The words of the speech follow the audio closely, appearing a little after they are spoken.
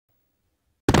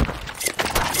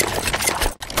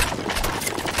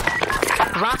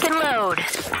and load.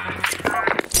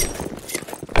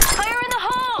 Fire in the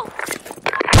hole!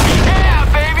 Yeah,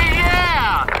 baby,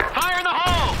 yeah! Fire in the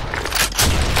hole!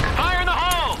 Fire in the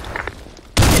hole!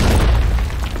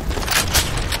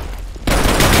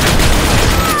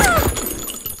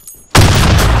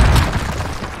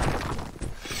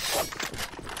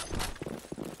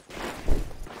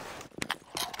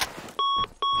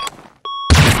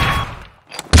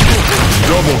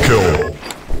 Double kill.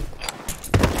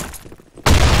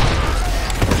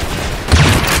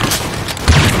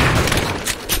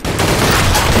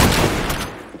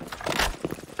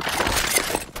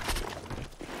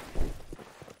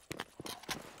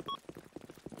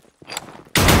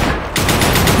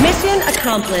 Mission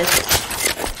accomplished.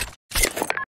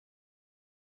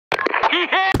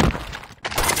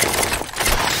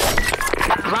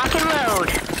 Lock and load.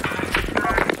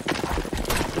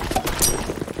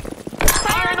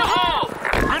 Fire in the hole!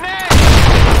 Grenade!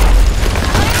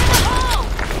 Fire in the hole!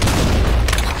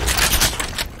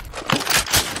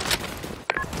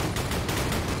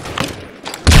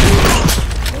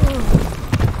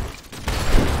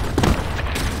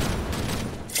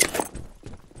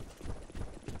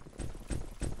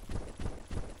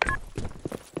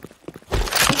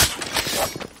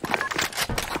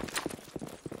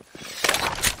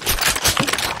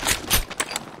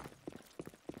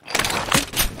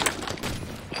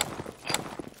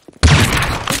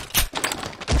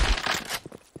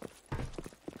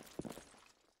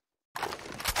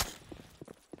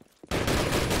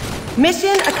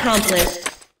 Mission accomplished.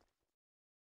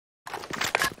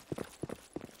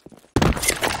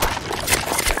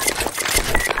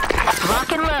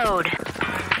 Lock and load.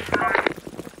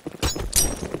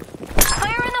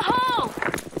 Fire in the hole!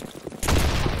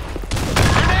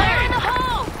 Fire in the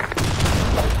hole!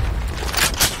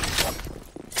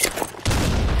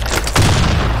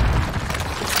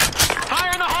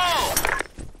 Fire in the hole!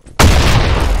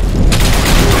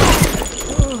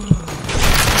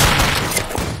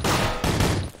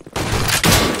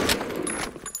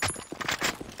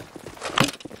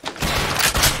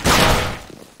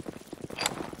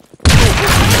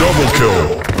 Double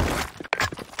kill.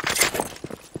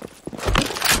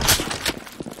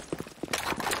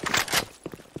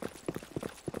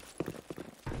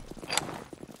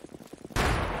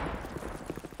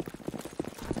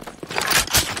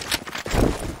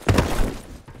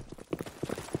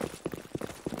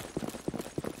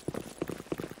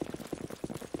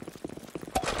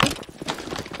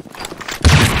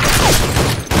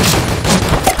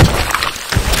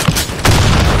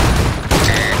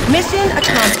 Mission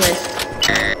accomplished.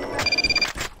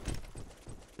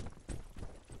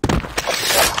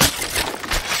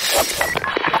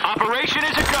 Operation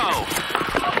is a go!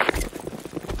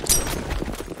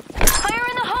 Fire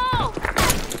in the hole!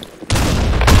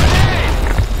 Grenade!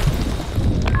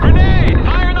 Grenade!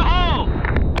 Fire in the hole!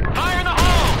 Fire in the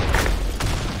hole!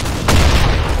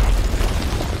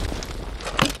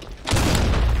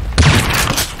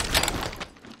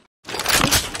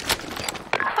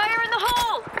 Fire in the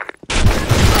hole!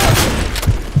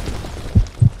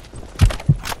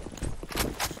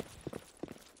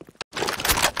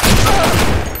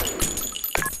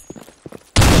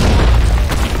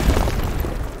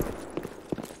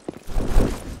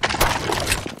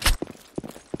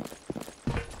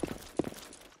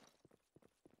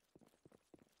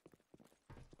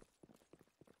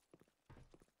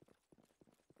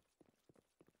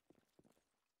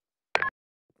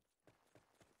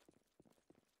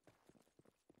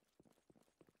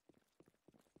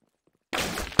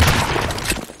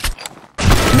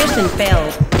 Mission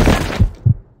failed.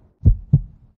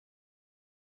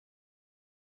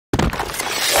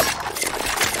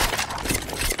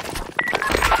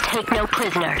 Take no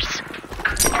prisoners.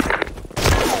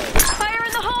 Fire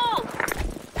in the hole!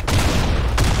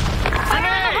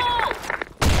 Fire in the hole!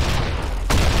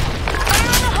 Fire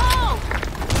in the hole!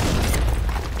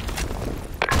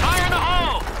 Fire in the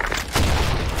hole!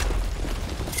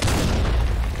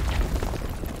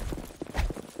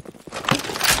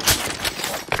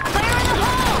 Fire in the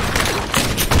hole!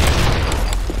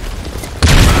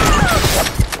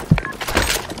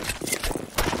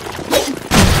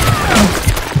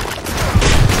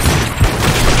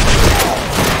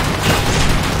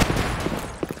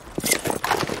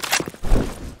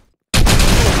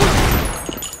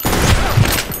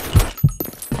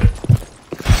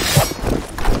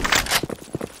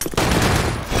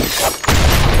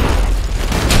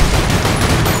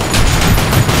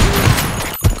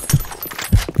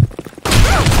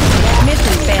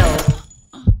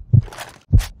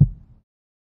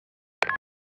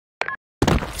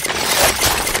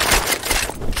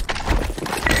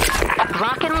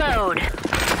 Lock and load.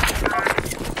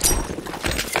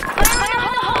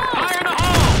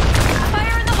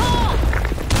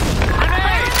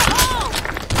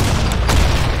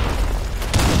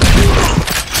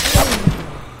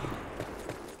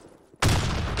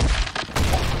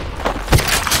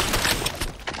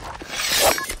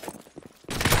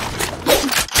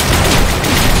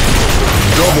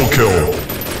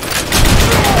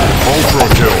 Ultra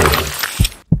kill.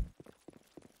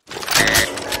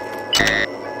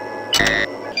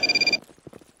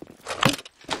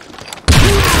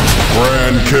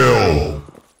 Grand kill.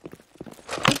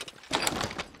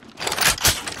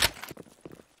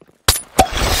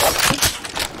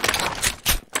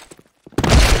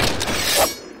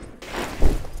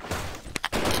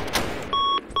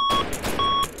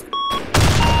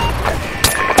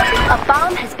 A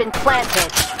bomb has been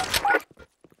planted.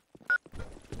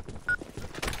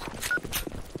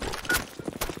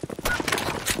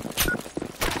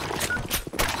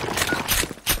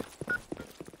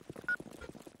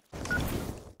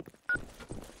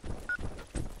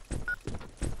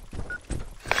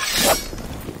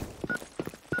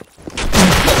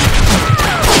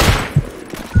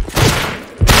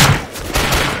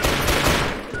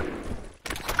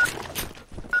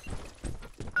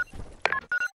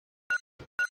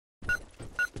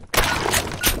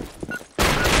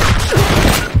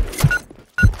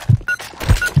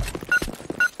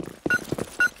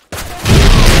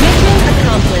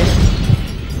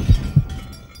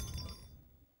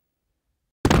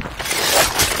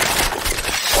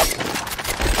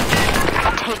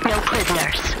 Take no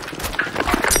prisoners.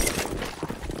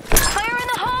 Fire in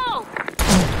the hole!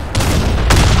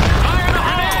 Fire in the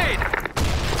grenade!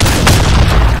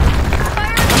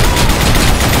 Fire in the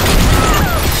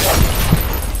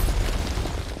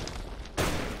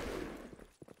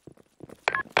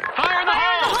Fire in the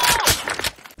hole!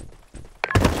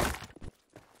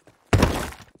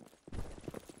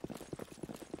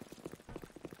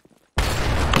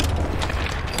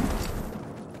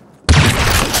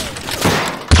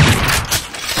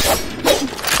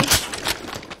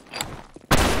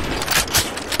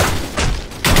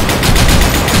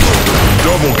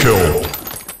 Double kill.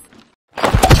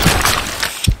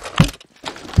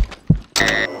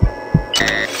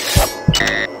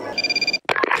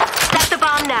 Set the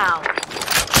bomb now.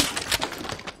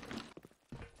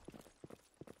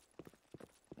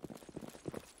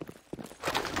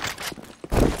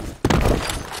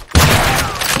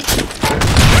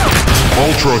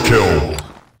 Ultra kill.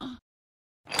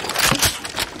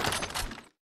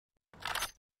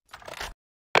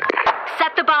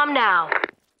 Set the bomb now.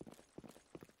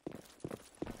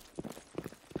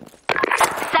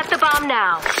 Set the bomb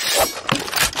now.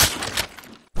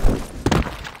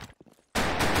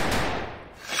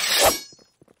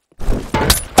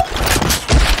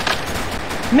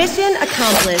 Mission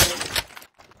accomplished.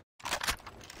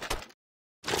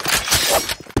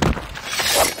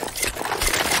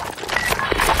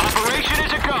 Operation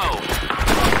is a go!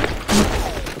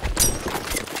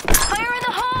 Fire in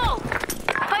the hole!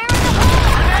 Fire in the hole!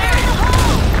 Fire in the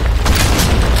hole!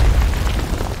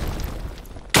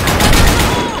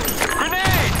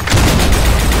 Grenade!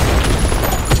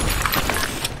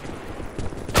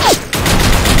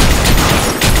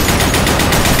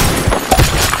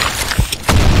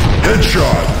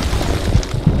 Headshot.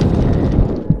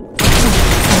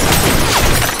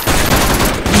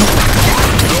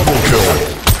 Double kill.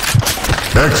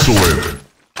 Excellent.